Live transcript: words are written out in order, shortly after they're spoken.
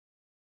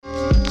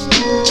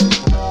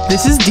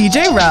This is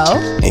DJ Relle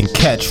and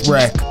Catch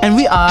Rec, and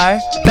we are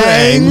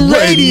Bang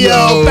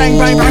Radio. Bang,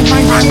 bang, bang,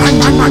 bang, bang,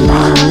 bang, bang,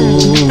 bang.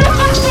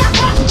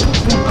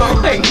 Oh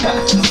my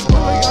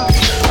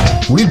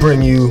gosh. We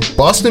bring you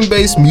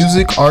Boston-based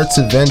music, arts,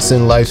 events,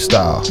 and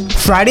lifestyle.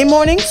 Friday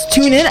mornings,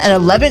 tune in at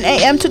 11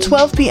 a.m. to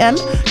 12 p.m.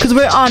 because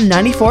we're on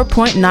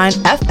 94.9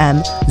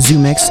 FM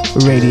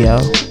Zoomix Radio.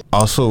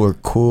 Also, we're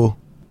cool.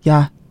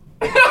 Yeah.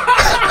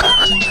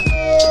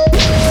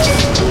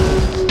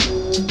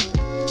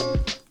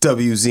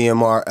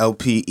 WZMR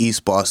LP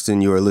East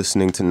Boston, you are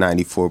listening to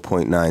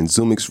 94.9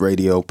 Zoomix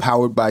Radio,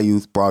 powered by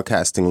youth,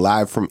 broadcasting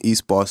live from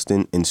East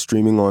Boston and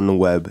streaming on the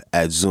web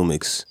at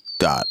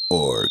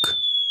zoomix.org.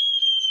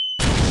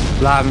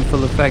 Live in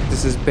full effect,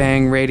 this is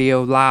Bang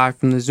Radio, live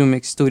from the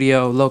Zoomix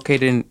studio,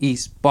 located in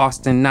East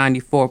Boston,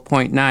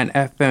 94.9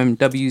 FM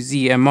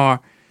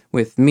WZMR,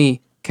 with me,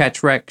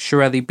 Catch Rec,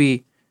 Relle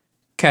B.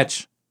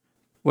 Catch,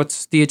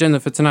 what's the agenda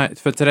for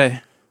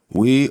today?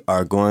 We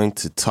are going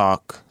to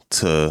talk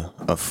to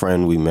a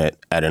friend we met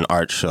at an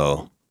art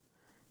show.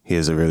 He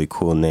has a really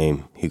cool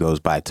name. He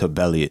goes by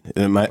Tobelliot.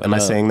 Am I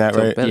saying that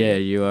right? Yeah,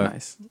 you are.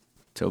 Nice.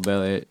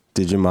 Tobelliot.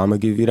 Did your mama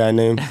give you that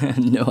name?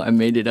 No, I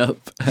made it up.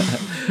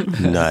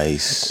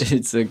 Nice.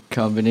 It's a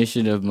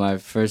combination of my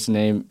first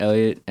name,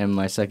 Elliot, and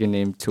my second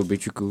name,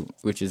 Tobichukwu,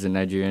 which is a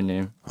Nigerian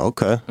name.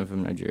 Okay. I'm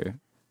from Nigeria.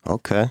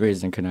 Okay.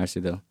 Raised in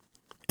Canarsie, though.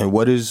 And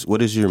what is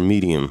your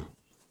medium?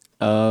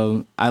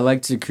 I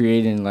like to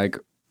create in like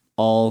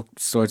all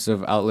sorts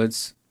of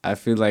outlets. I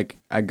feel like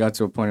I got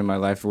to a point in my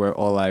life where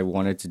all I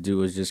wanted to do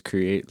was just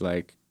create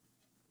like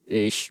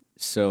ish.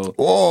 So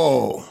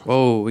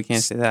Whoa, we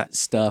can't say that.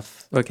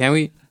 Stuff. Oh, can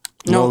we?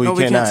 No, we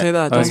can't say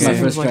that. Don't That's say my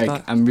first things like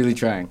strike. that. I'm really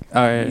trying.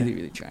 All right.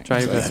 Really trying. Try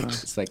your So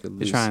best. it's like a You're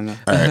loose. trying though.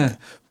 All right.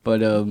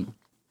 But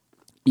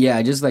yeah,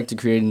 I just like to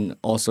create in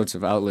all sorts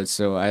of outlets.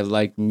 So I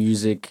like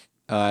music,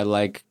 I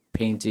like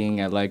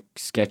painting, I like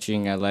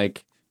sketching, I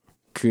like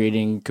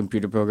creating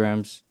computer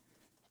programs.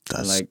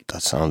 That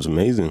sounds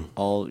amazing.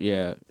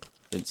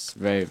 It's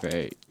very,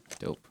 very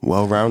dope.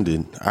 Well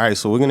rounded. All right,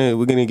 so we're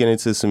gonna get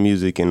into some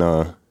music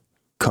and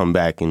come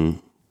back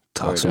and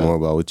talk some more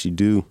about what you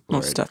do.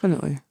 Most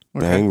definitely.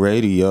 Bang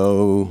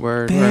Radio.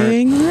 Word.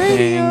 Bang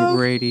Radio. Bang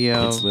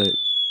Radio. It's lit.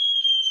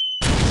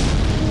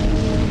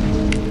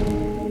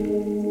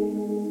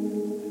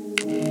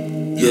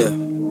 Yeah,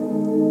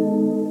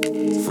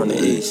 from the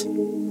east.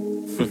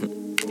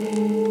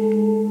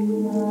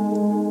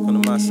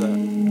 Come to my side.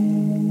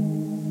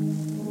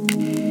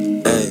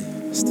 Hey,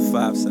 it's the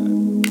 5 side.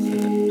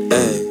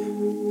 Hey.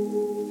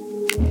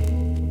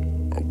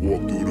 I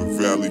walk through the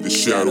valley, the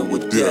shadow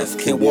of death.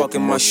 Can't walk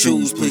in my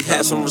shoes, please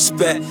have some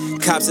respect.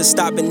 Cops are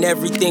stopping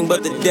everything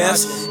but the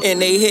deaths,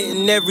 and they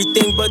hitting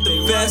everything but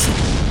the vest.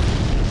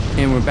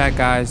 And we're back,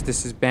 guys.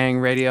 This is Bang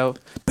Radio.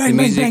 Bang,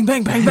 bang, bang,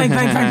 bang, bang, bang,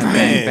 bang, bang,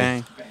 bang.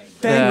 Bang.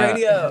 Bang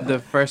Radio. The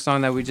first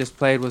song that we just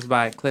played was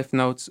by Cliff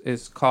Notes.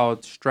 It's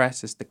called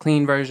Stress. It's the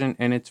clean version,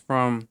 and it's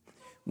from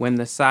When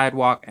the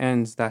Sidewalk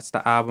Ends. That's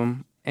the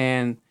album.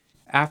 And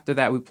after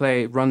that, we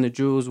played Run the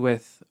Jewels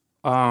with,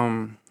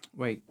 what's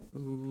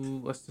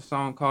the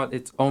song called?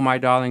 It's Oh My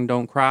Darling,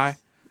 Don't Cry,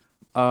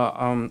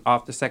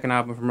 off the second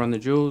album from Run the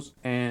Jewels.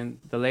 And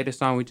the latest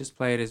song we just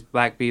played is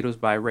Black Beatles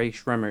by Ray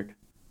Shremmerd.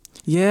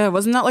 Yeah,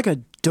 wasn't that like a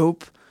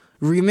dope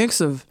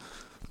remix of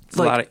It's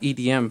a lot of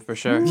EDM for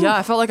sure. Yeah,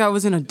 I felt like I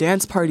was in a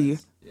dance party.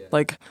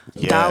 Like,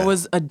 that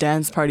was a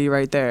dance party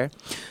right there.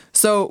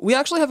 So, we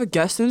actually have a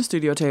guest in the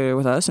studio today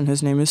with us, and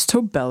his name is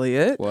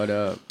Tobelliot. What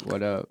up?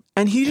 What up?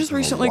 And he just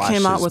recently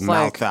came out with,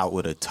 like... mouth out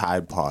with a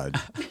Tide Pod.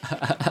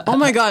 Oh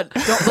my God.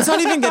 Let's not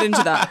even get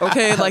into that,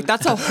 okay? Like,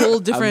 that's a whole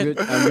different...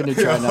 I'm gonna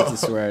try not to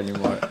swear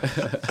anymore.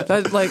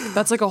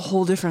 That's like a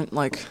whole different,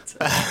 like,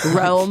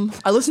 realm.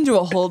 I listened to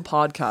a whole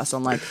podcast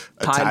on, like,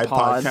 Tide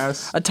Pod.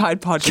 podcast? A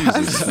Tide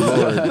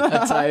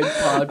podcast. A Tide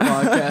Pod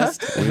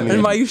podcast.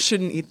 And why you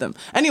shouldn't eat them.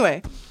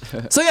 Anyway,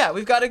 so yeah,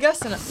 we've got a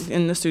guest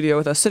in the studio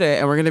with us today,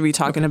 and we're going to be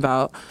talking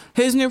about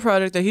his new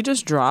project that he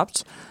just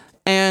dropped,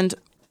 and,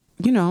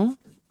 you know,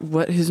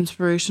 what his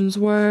inspirations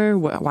were,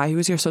 why he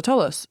was here. So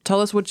tell us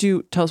what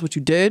you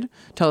did,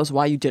 tell us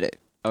why you did it.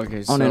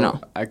 Okay, I wanna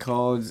know. I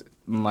called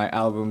my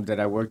album that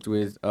I worked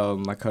with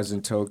my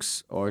cousin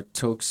Tokes, or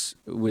Tokes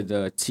with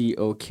a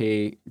TOK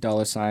 $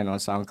 on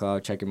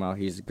SoundCloud. Check him out.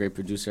 He's a great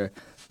producer.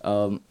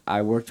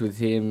 I worked with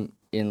him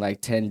in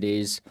like 10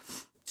 days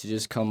to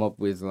just come up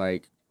with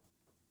like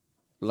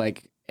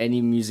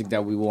any music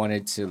that we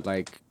wanted to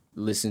like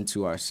listen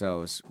to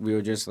ourselves. We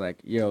were just like,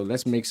 yo,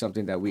 let's make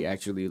something that we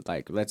actually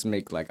like. Let's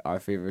make like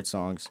our favorite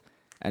songs.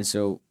 And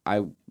so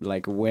I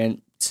like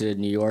went to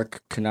New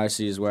York.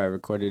 Canarsie is where I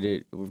recorded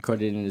it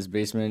in his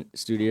basement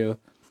studio,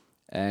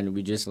 and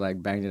we just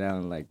like banged it out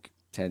in like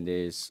 10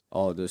 days,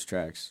 all of those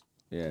tracks.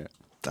 Yeah.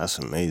 That's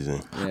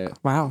amazing. Yeah.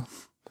 Wow.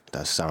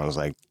 That sounds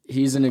like...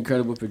 He's an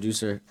incredible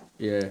producer.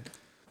 Yeah.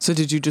 So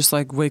did you just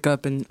like wake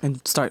up and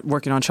start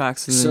working on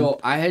tracks? And So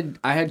I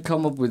had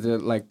come up with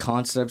like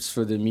concepts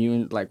for the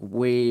Mutant like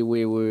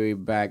way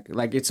back.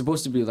 Like it's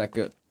supposed to be like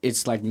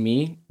it's like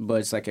me,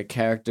 but it's like a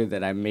character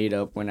that I made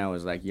up when I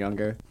was like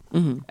younger.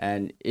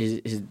 And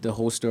the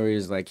whole story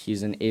is like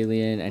he's an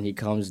alien and he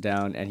comes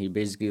down and he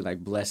basically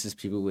like blesses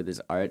people with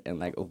his art and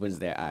like opens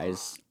their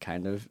eyes,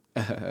 kind of.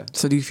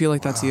 So do you feel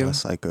like that's you?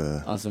 That's like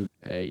a. Awesome.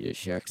 Hey,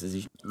 sharks.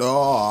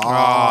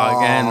 Oh,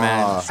 again,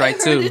 man. Strike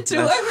two. I heard it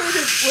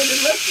when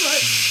it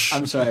left my.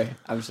 I'm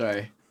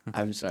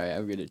sorry.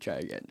 I'm gonna try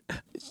again.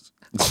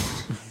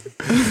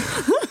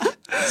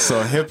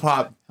 So hip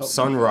hop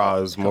Sun Ra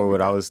is more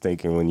what I was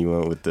thinking when you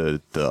went with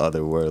the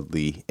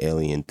otherworldly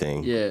alien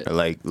thing. Yeah. Or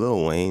like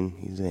Lil Wayne,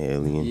 he's an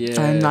alien.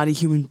 Yeah. I'm not a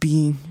human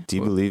being. Do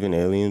you believe in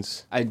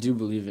aliens? I do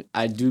believe it.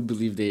 I do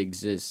believe they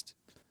exist.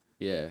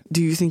 Yeah.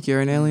 Do you think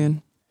you're an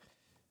alien?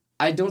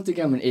 I don't think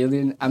I'm an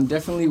alien. I'm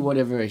definitely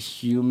whatever a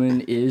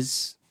human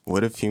is.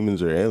 What if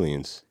humans are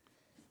aliens?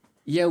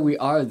 Yeah, we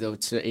are though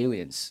to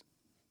aliens.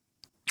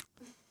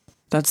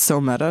 That's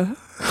so meta.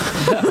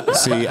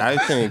 See, I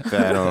think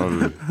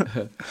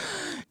that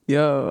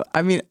Yo,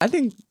 I mean, I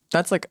think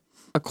that's like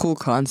a cool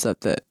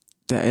concept that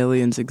the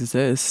aliens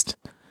exist.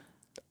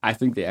 I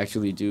think they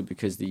actually do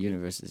because the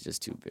universe is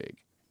just too big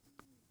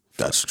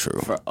that's true.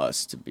 for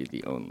us to be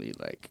the only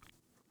like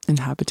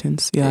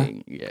Inhabitants, yeah.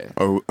 thing. Yeah.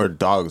 Or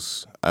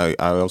dogs. I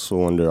also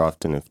wonder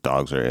often if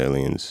dogs are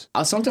aliens.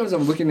 Sometimes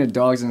I'm looking at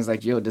dogs and it's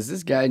like, yo, does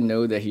this guy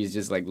know that he's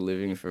just like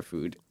living for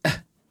food?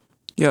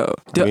 Yo,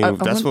 I mean,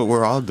 that's what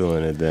we're all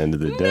doing at the end of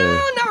the day.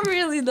 No, not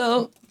really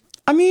though.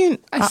 I mean,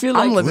 I feel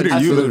I'm like- living What are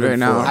for you food living right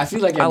now. for? I feel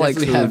like I like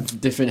definitely food.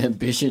 have different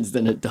ambitions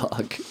than a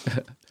dog.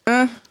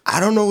 I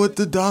don't know what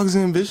the dog's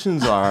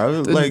ambitions are.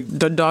 Like,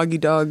 the doggy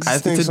dogs. I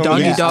think It's a some of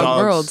doggy these dog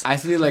dogs- world. I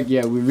feel like,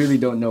 yeah, we really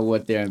don't know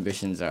what their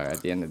ambitions are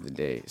at the end of the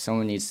day.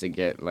 Someone needs to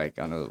get like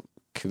on a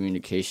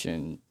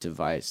communication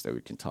device that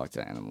we can talk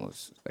to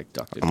animals, like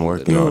Dr. I'm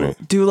working on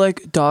it. Do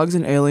like dogs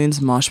and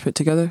aliens mosh pit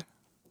together?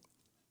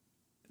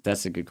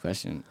 That's a good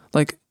question.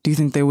 Like, do you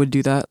think they would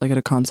do that like at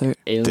a concert?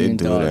 Alien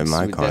do it at dogs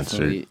my would concert.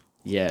 definitely-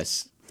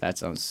 Yes, that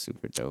sounds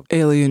super dope.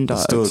 Alien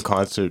Let's dogs. do a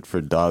concert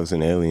for dogs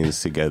and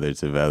aliens together,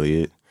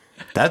 Tobelliot.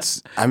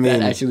 That's, I mean,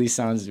 That actually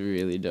sounds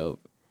really dope.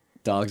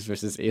 Dogs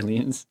versus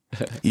aliens.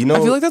 you know, I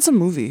feel like that's a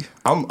movie.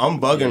 I'm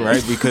bugging,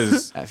 right?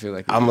 Because I feel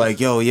like I'm like,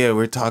 yo, yeah,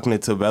 we're talking to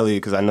Tobelliot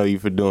because I know you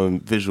for doing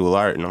visual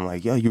art, and I'm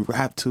like, yo, you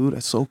rap too?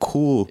 That's so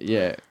cool.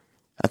 yeah.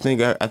 I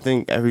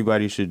think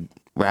everybody should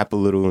rap a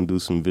little and do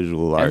some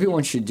visual art.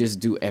 Everyone should just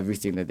do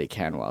everything that they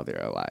can while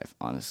they're alive,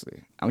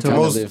 honestly. I'm To trying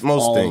most- to live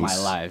most all things. my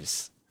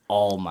lives.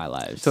 All my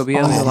lives. Toby,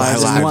 All Elliott, my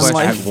just a lives in one question.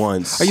 life. at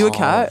once. Are you a All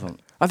cat? of them.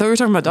 I thought we were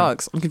talking about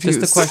dogs. I'm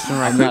confused. Just a question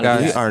right I'm quick, not a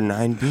We guys. are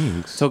 9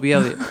 beings. Toby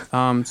Elliott,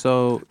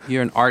 so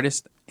you're an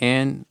artist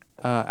and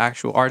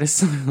actual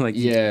artist, like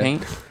you Yeah.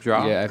 paint,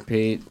 draw. Yeah, I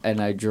paint and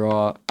I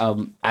draw.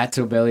 At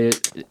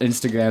Tobelliot,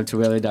 Instagram,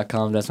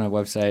 Tobelliot.com. That's my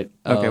website.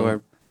 Okay,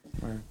 where?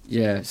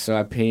 Yeah, so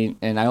I paint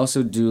and I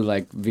also do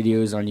like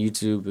videos on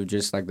YouTube of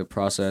just like the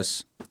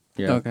process.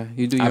 Yeah. Okay,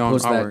 you do I your own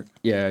post artwork. that.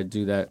 Yeah, I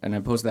do that, and I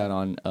post that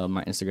on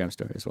my Instagram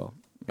story as well.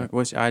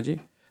 What's your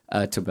IG?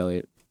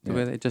 Tobelliot. Yeah.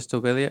 Tobelliot, just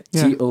Tobelliot.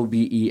 Yeah.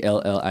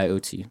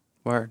 Tobelliot.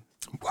 Word.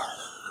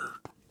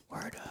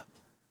 Word up.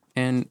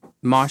 And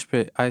Mosh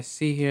Pit, I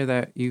see here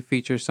that you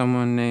feature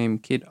someone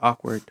named Kid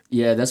Awkward.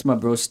 Yeah, that's my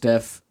bro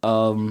Steph.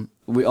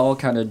 We all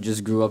kind of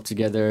just grew up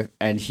together,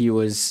 and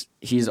he's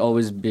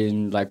always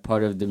been like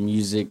part of the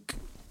music,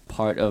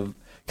 part of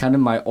kind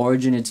of my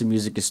origin into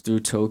music is through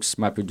Tokes,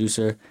 my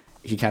producer.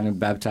 He kind of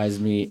baptized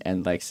me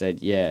and like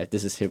said, yeah,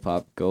 this is hip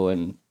hop. Go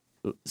and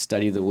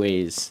study the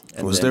ways.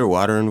 And Was then- there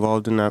water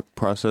involved in that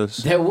process?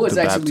 There was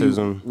The actually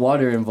baptism?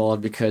 water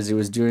involved because it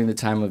was during the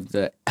time of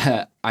the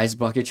ice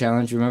bucket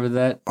challenge. Remember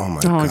that? Oh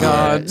my Oh my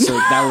god. God. So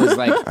that was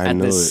like I at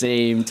knew the it.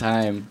 same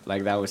time,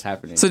 like that was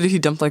happening. So did he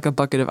dump like a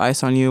bucket of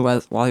ice on you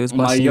while he was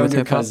my busting you with younger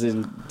hip hop?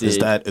 cousin did.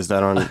 Is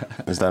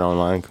that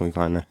online? Can we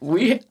find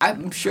that?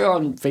 I'm sure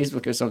on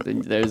Facebook or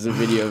something. There's a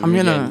video. Of I'm me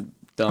gonna- getting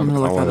dumped. I'm gonna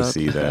I look want that to up.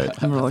 see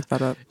that. I'm gonna look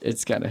that up.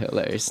 It's kind of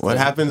hilarious. What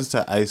happens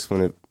to ice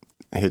when it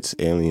hits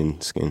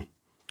alien skin?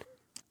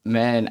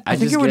 Man, I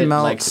think just it would get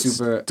melt. like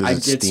super. Does I it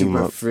get steam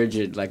super up?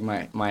 frigid. Like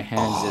my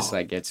hands just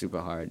like get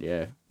super hard.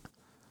 Yeah,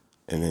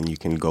 And then you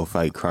can go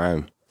fight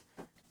crime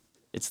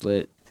it's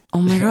lit. Oh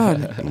my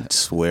god. and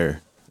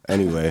swear.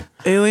 Anyway.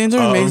 Aliens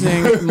are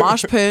amazing.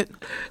 Mosh Pit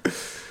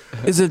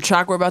is a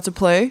track we're about to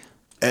play.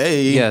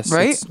 Hey. Yes,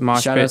 Right? it's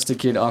Mosh Shout outs Pit.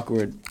 to Kid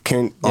Awkward.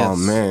 Oh Yes.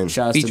 man.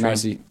 Shout outs to Featuring.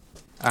 Massey.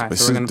 All right,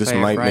 This, so we're gonna this play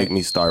it might right make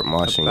me start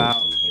moshing.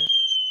 about-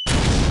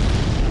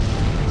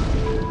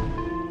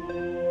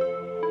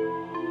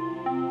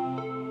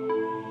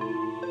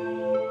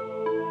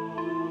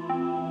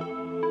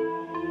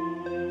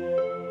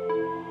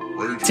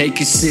 Take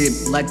a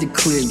sip, light the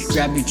clip,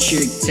 grab your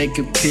chick, take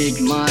a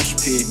pic, mosh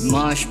pit,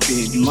 mosh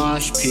pit,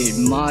 mosh pit,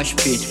 mosh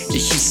pit.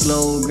 If she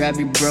slow, grab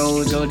your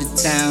bro, go to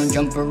town,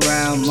 jump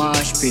around,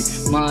 mosh pit,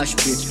 mosh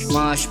pit,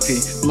 mosh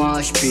pit,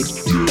 mosh pit.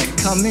 Like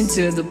coming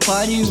to the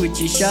party with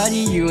your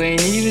shawty, you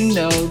ain't even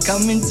know.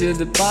 Coming to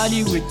the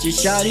party with your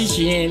shawty,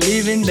 she ain't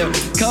leaving though.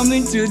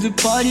 Coming to the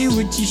party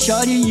with your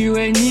shawty, you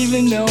ain't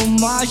even know.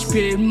 Mosh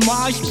pit,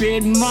 mosh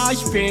pit,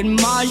 mosh pit,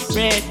 mosh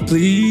pit.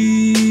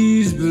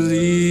 Please Please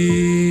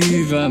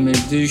believe I make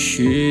this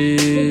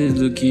shit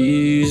look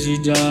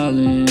easy,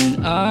 darling.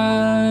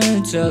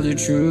 I tell the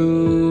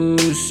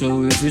truth,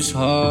 so if it's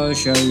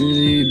harsh, I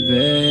really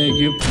beg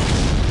you.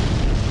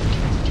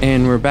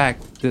 And we're back.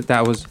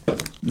 That was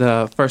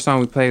the first song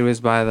we played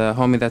was by the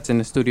homie that's in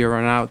the studio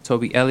right now,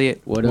 Tobelliot.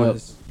 What up?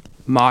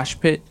 Mosh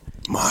Pit.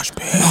 Mosh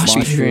pit.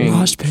 Featuring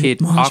Mosh Pit,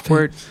 Kid Mosh Pit.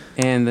 Awkward.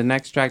 And the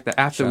next track that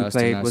after Shout we outs to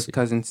played was Narcy.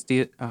 Cousin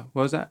Steel. What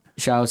was that?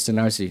 Shout outs to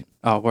Narcy.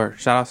 Oh, word.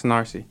 Shout out to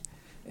Narcy.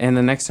 And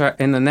the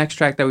next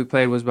track that we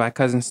played was by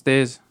Cousin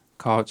Stiz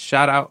called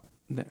Shout Out.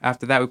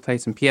 After that, we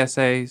played some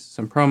PSAs,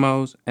 some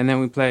promos, and then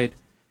we played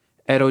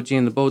Ed OG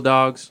and the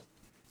Bulldogs.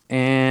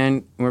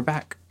 And we're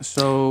back.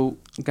 So,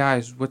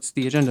 guys, what's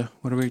the agenda?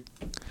 What are we...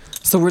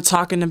 So we're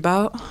talking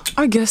about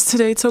our guest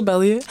today,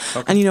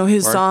 Tobelliot, and you know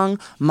his Word. song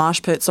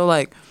 "Mosh Pit." So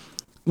like,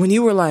 when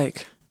you were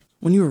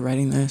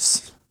writing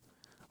this,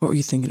 what were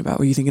you thinking about?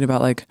 Were you thinking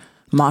about like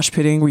mosh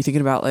pitting? Were you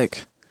thinking about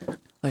like?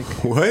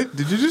 What?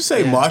 Did you just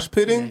say mosh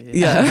pitting?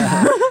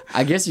 Yeah.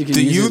 I guess you can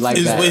The use youth it like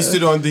is that.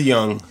 wasted on the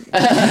young.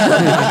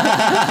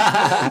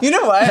 You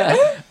know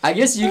what? I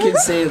guess you can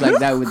say it like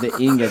that with the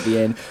ing at the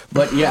end.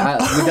 But yeah,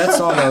 with that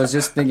song, I was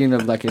just thinking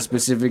of like a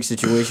specific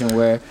situation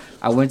where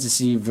I went to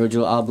see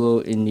Virgil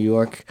Abloh in New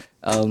York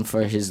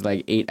for his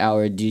like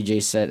 8-hour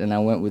DJ set, and I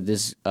went with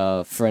this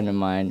friend of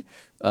mine,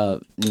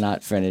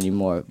 not friend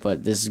anymore,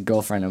 but this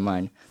girlfriend of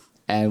mine.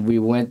 And we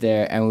went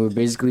there, and we were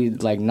basically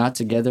like not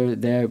together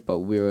there, but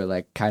we were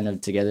like kind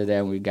of together there,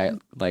 and we got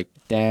like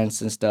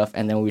dance and stuff.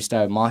 And then we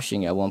started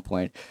moshing at one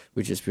point,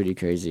 which is pretty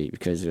crazy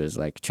because it was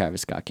like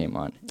Travis Scott came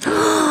on.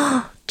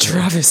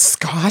 Travis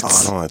Scott. Oh,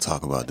 I don't want to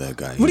talk about that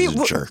guy. What do He's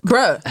you, a jerk.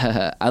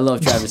 bruh? I love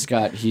Travis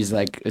Scott. He's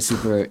like a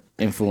super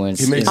influence.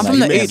 He makes- in, I'm from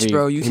like, the H, every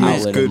bro. You can't- outlet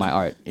He makes of my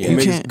art. He Yeah.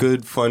 makes can't.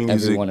 good, fun Every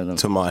music one of them.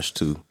 to mosh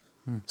to.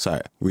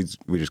 Sorry, we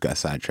just got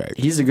sidetracked.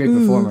 He's a great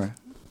performer.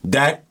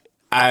 That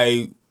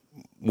I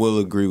will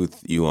agree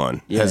with you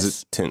on. Yes,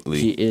 Hesitantly,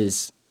 he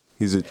is.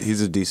 he's a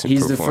decent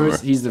He's performer.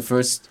 the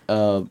first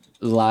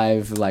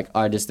live like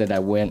artist that I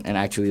went and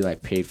actually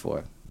like paid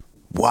for.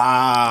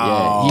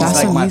 Wow. Yeah, he's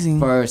That's like amazing.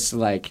 my first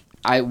like.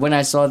 When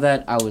I saw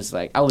that, I was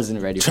like, I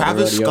wasn't ready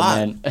Travis for the rodeo, Scott.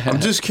 man.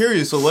 I'm just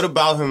curious. So, what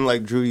about him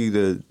like drew you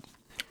to?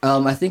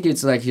 I think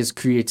it's like his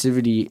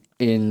creativity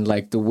in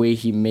like the way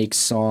he makes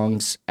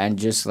songs and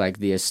just like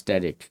the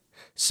aesthetic.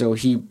 So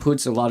he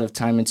puts a lot of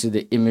time into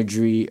the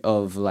imagery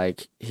of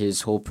like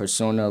his whole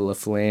persona, La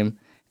Flame,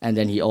 and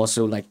then he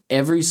also like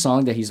every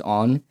song that he's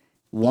on.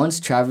 Once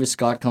Travis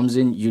Scott comes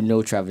in, you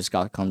know Travis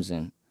Scott comes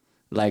in.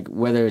 Like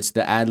whether it's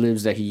the ad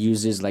libs that he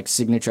uses, like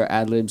signature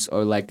ad libs,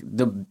 or like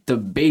the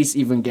bass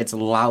even gets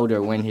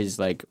louder when his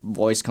like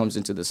voice comes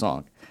into the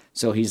song.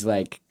 So he's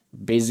like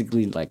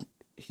basically like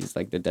he's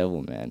like the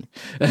devil, man.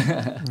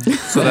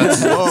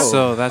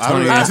 So that's I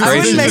one of your don't know. I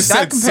inspirations. wouldn't make You that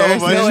said so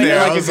comparison. much No, in there.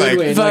 I like a was good like,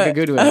 way. In but- like a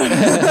good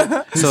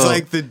way. he's So-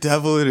 like the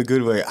devil in a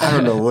good way. I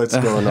don't know what's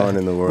going on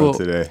in the world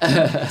today.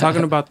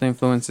 Talking about the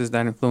influences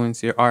that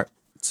influence your art.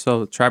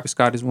 So Travis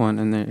Scott is one,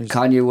 and there's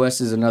Kanye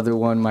West is another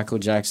one. Michael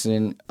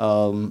Jackson,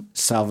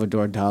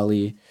 Salvador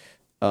Dali,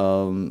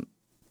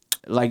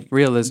 like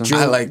realism.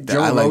 I like that.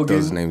 Joe I like Rogan,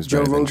 those names Joe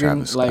better than Rogan,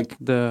 Travis Scott. like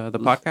the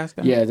podcast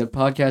guy. yeah, the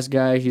podcast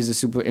guy. He's a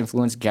super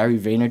influence. Gary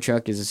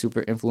Vaynerchuk is a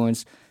super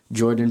influence.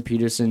 Jordan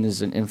Peterson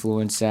is an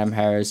influence. Sam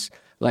Harris.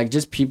 Like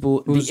just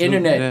people. Who's the who?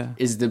 internet Yeah.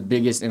 is the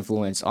biggest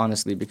influence,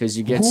 honestly, because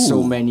you get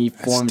so many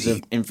forms of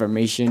deep.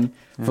 information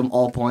from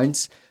all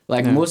points.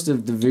 Like most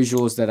of the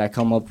visuals that I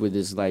come up with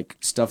is like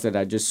stuff that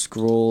I just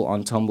scroll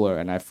on Tumblr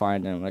and I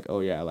find and I'm like, oh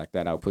yeah, I like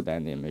that. I'll put that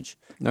in the image.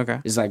 Okay.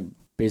 It's like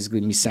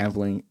basically me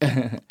sampling.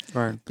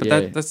 Right. But Yeah.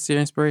 that's your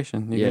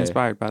inspiration. You Yeah. get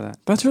inspired by that.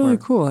 That's really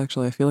Word. cool,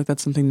 actually. I feel like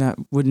that's something that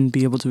wouldn't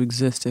be able to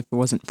exist if it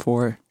wasn't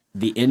for.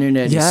 The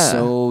internet Yeah. is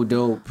so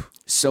dope.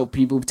 So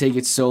people take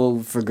it so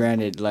for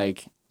granted.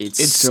 Like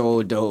it's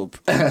so dope.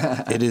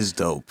 It is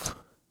dope.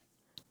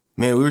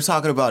 Man, we were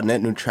talking about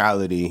net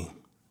neutrality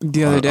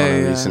The other on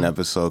day, a recent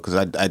episode because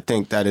I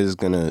think that is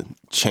gonna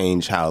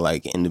change how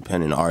like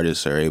independent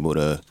artists are able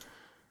to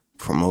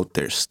promote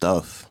their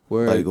stuff.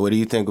 Word. Like, what do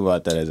you think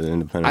about that as an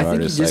independent I think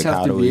artist? you just like,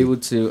 have how to do be we? able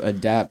to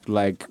adapt.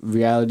 Like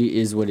reality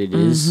is what it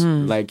is.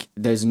 Like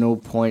there's no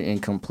point in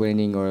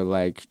complaining or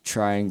like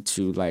trying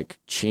to like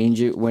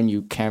change it when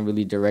you can't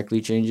really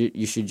directly change it.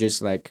 You should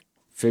just like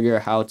figure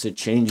out how to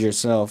change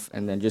yourself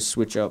and then just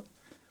switch up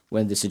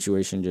when the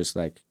situation just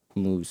like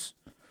moves.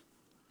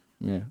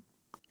 Yeah.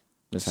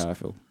 That's how I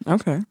feel.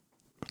 Okay.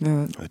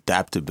 Yeah.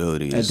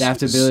 Adaptability.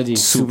 Adaptability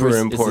is super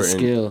important. It's a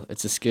skill.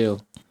 It's a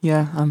skill.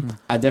 Yeah.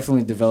 I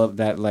definitely developed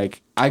that.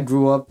 Like I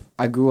grew up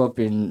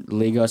in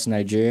Lagos,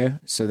 Nigeria,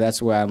 so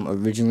that's where I'm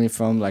originally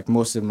from. Like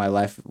most of my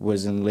life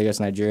was in Lagos,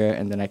 Nigeria,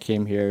 and then I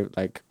came here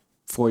like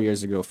 4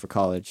 years ago for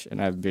college,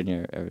 and I've been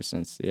here ever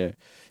since. Yeah,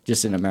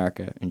 just in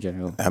America in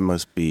general. That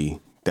must be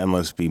It's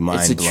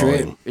mind a trip.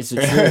 blowing. It's a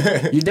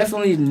trip. You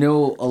definitely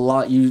know a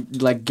lot. You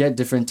like get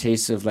different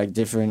tastes of like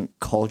different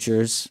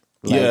cultures.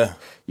 Like, Yeah.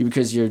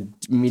 because you're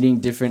meeting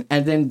different,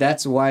 and then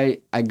that's why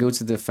I go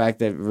to the fact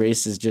that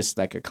race is just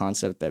like a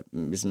concept that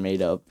is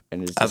made up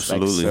and is just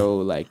Absolutely. like so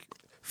like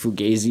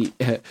Fugazi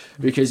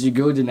because you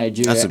go to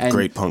Nigeria. That's a and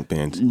great punk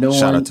band. No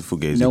Shout one, out to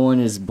Fugazi. No one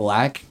is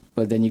black,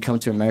 but then you come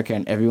to America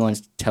and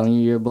everyone's telling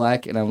you you're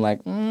black, and I'm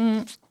like,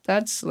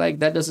 that's like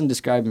that doesn't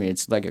describe me.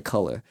 It's like a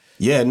color.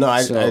 Yeah, no,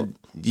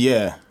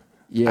 Yeah.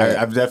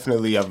 I've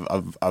definitely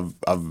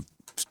I've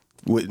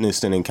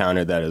witnessed and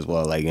encountered that as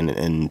well. Like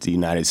in the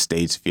United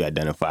States, if you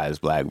identify as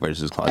black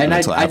versus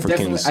continental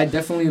Africans, I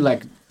definitely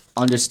like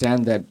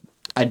understand that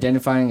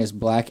identifying as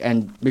black,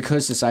 and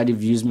because society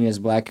views me as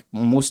black,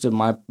 most of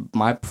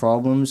my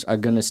problems are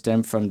gonna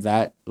stem from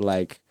that,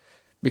 like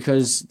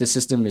because the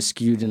system is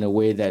skewed in a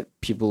way that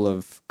people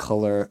of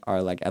color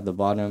are like at the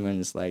bottom, and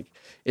it's like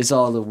it's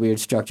all a weird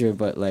structure,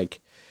 but like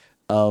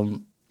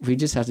we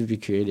just have to be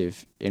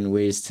creative in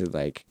ways to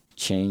like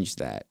change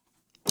that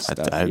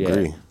stuff. I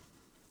agree. Yeah.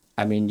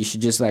 I mean, you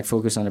should just like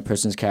focus on a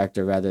person's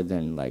character rather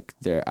than like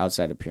their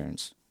outside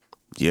appearance.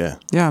 Yeah.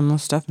 Yeah,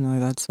 most definitely.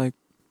 That's like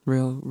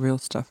real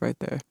stuff right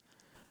there.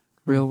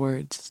 Real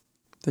words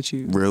that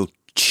you... Real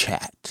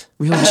chat.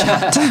 Real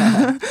chat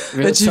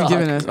that you've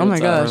given us. Oh my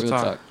gosh.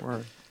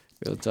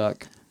 Real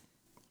talk.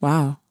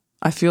 Wow.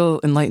 I feel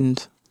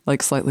enlightened,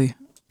 like slightly,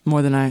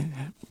 more than I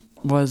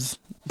was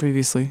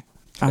previously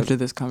after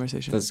this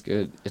conversation. That's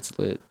good. It's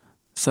lit.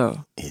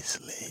 So... It's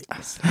lit.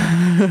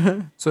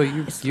 So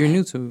you're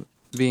new to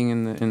being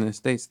in the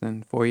States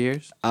then? 4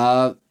 years?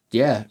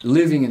 Yeah,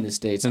 living in the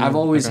States. I've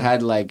always okay.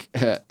 had like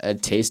a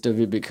taste of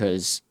it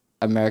because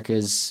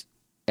America's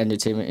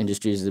entertainment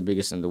industry is the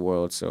biggest in the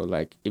world. So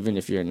like even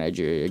if you're in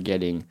Nigeria, you're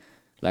getting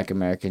like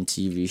American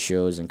TV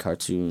shows and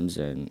cartoons,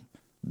 and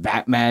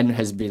Batman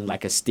has been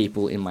like a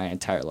staple in my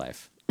entire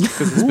life.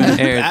 Because it's been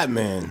aired.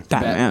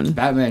 Batman.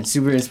 Batman,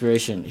 super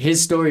inspiration.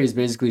 His story is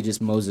basically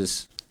just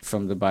Moses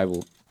from the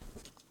Bible.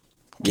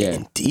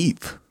 Getting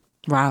deep.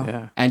 Wow.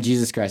 Yeah. And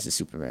Jesus Christ is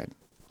Superman.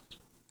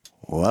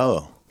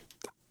 Whoa.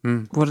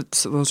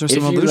 Those are some If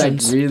you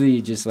illusions. like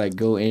really just like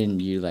go in,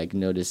 you like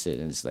notice it,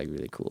 and it's like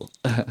really cool.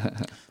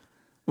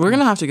 We're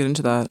gonna have to get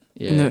into that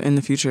in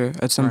the future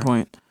at some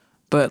point.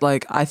 But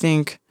like I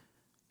think,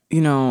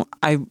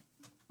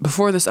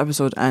 before this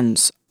episode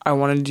ends, I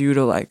wanted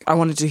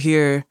to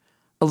hear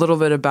a little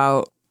bit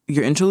about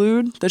your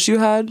interlude that you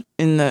had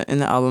in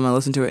the album. I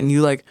listened to it, and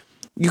you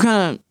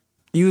kind of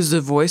used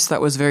a voice that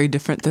was very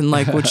different than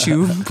like what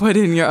you put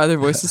in your other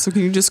voices. So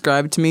can you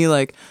describe to me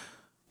like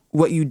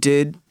what you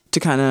did to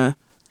kind of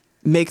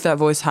make that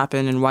voice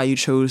happen and why you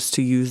chose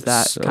to use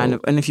that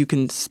and if you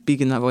can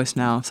speak in that voice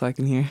now so I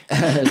can hear.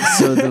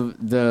 So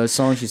the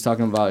song she's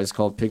talking about is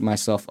called Pick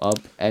Myself Up,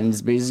 and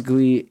it's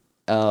basically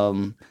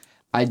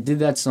I did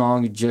that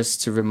song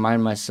just to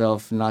remind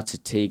myself not to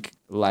take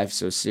life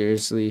so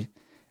seriously.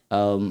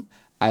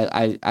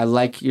 I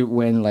like it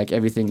when like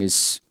everything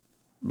is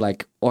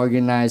like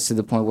organized to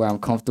the point where I'm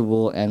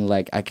comfortable and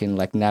like I can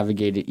like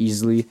navigate it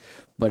easily.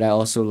 But I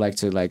also like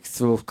to like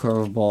throw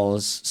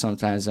curveballs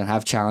sometimes and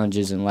have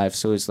challenges in life,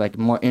 so it's like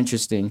more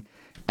interesting.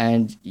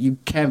 And you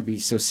can't be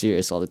so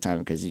serious all the time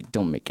because you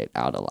don't make it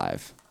out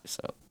alive.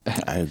 So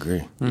I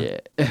agree.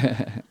 Yeah.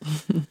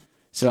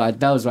 So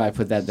that was why I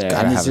put that there.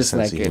 Gotta And have it's a just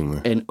sense like of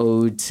humor. an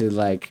ode to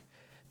like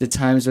the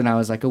times when I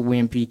was like a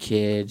wimpy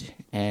kid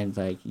and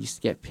like used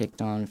to get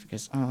picked on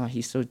because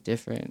he's so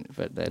different.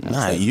 But then I was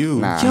like,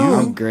 you.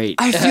 I'm great.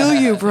 I feel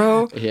you,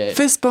 bro. Yeah.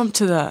 Fist bump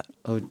to that.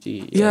 OD.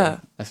 Yeah.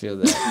 I feel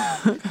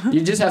that.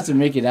 You just have to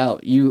make it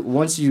out.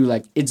 Once you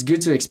like, it's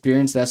good to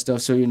experience that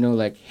stuff so you know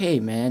like, hey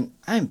man,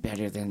 I'm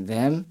better than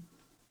them.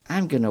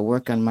 I'm gonna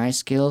work on my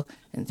skill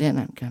and then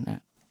I'm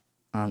gonna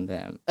on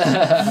them.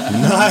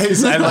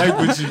 Nice. I like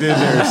what you did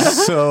there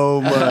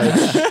so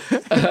much.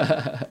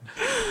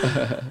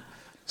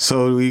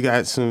 So we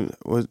got some.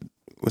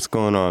 What's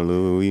going on,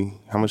 Lou?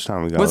 How much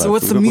time we got? What's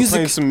left? the We're music?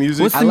 playing some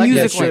music. What's I the like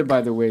music that shit, like?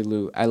 by the way,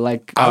 Lou. I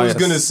was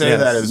gonna say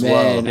that as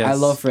well. Man, I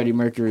love Freddie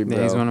Mercury, bro.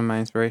 Yeah, he's one of my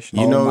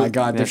inspirations. You know- my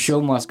God, The Yes.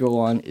 Show Must Go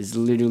On is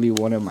literally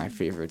one of my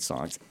favorite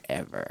songs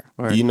ever.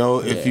 You know,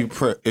 if you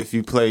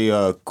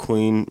play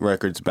Queen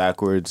records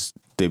backwards,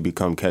 they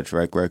become Catch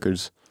Wreck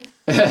records.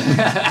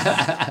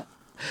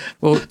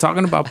 Well,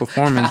 talking about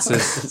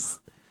performances,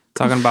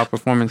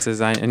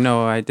 I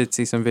know I did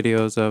see some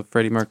videos of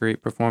Freddie Mercury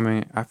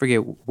performing. I forget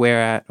where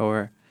at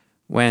or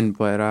when,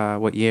 but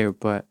what year.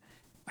 But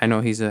I know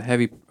he's a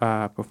heavy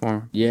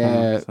performer.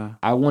 Yeah, So.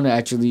 I want to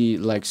actually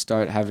like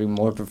start having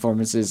more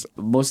performances.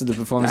 Most of the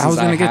performances I was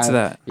gonna get to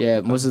have- that. Yeah,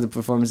 most of the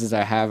performances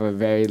I have are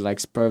very like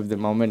spur of the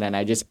moment, and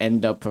I just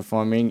end up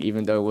performing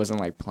even though it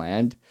wasn't like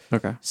planned.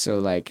 Okay. So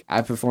like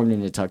I performed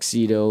in a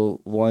tuxedo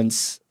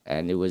once,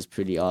 and it was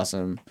pretty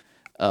awesome.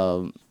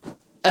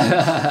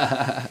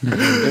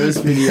 It was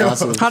pretty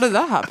awesome. How did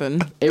that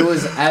happen? It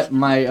was at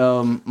my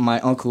my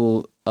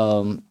uncle,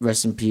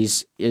 rest in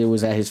peace. It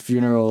was at his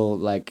funeral,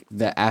 like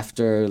the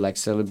after like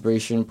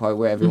celebration part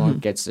where everyone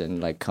gets in,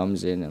 like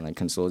comes in and like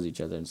consoles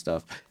each other and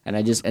stuff. And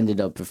I just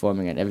ended up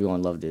performing, and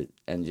everyone loved it.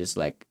 And just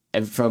like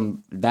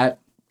from that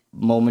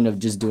moment of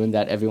just doing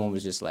that, everyone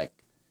was just like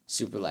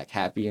super like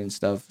happy and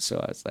stuff. So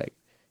I was like,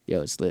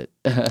 yo, it's lit.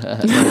 Word.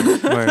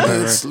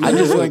 I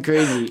just went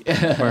crazy.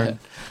 Word.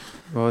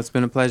 Well, it's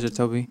been a pleasure,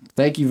 Toby.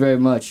 Thank you very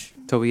much.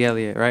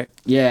 Tobelliot, right?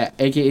 Yeah,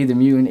 aka the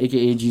Mutant,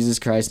 aka Jesus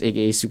Christ,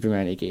 aka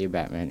Superman, aka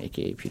Batman,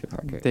 aka Peter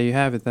Parker. There you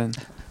have it then.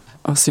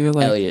 I'll see you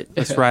later. Elliot.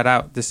 Let's ride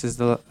out. This is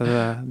the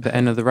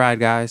end of the ride,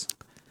 guys.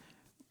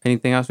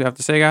 Anything else we have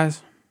to say,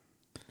 guys?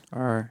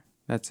 Or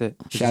that's it?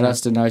 Shout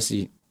outs to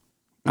Narcy.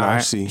 All right.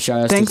 Narcy.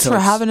 Shout outs Thanks to for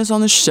Tux. having us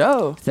on the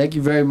show. Thank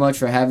you very much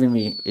for having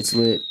me. It's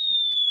lit.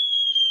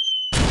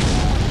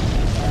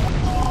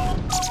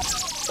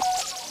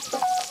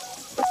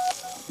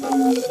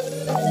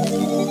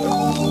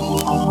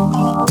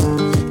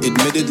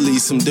 Admittedly,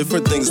 some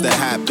different things that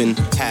happened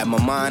had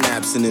my mind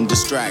absent in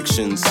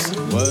distractions.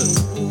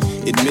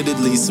 What?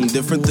 Admittedly, some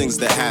different things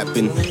that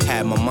happened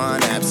had my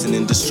mind absent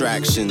in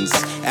distractions.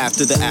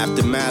 After the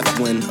aftermath,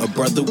 when a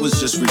brother was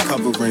just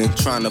recovering,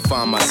 trying to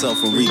find myself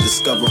and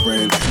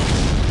rediscovering.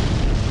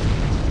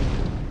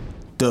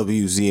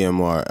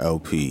 WZMR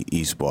LP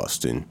East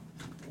Boston.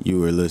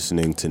 You are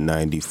listening to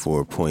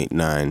 94.9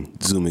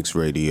 Zoomix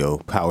Radio,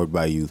 powered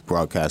by Youth,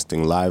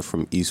 broadcasting live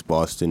from East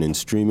Boston and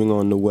streaming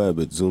on the web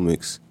at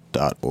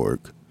zoomix.org.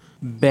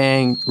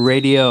 Bang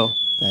Radio.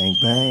 Bang,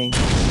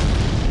 bang.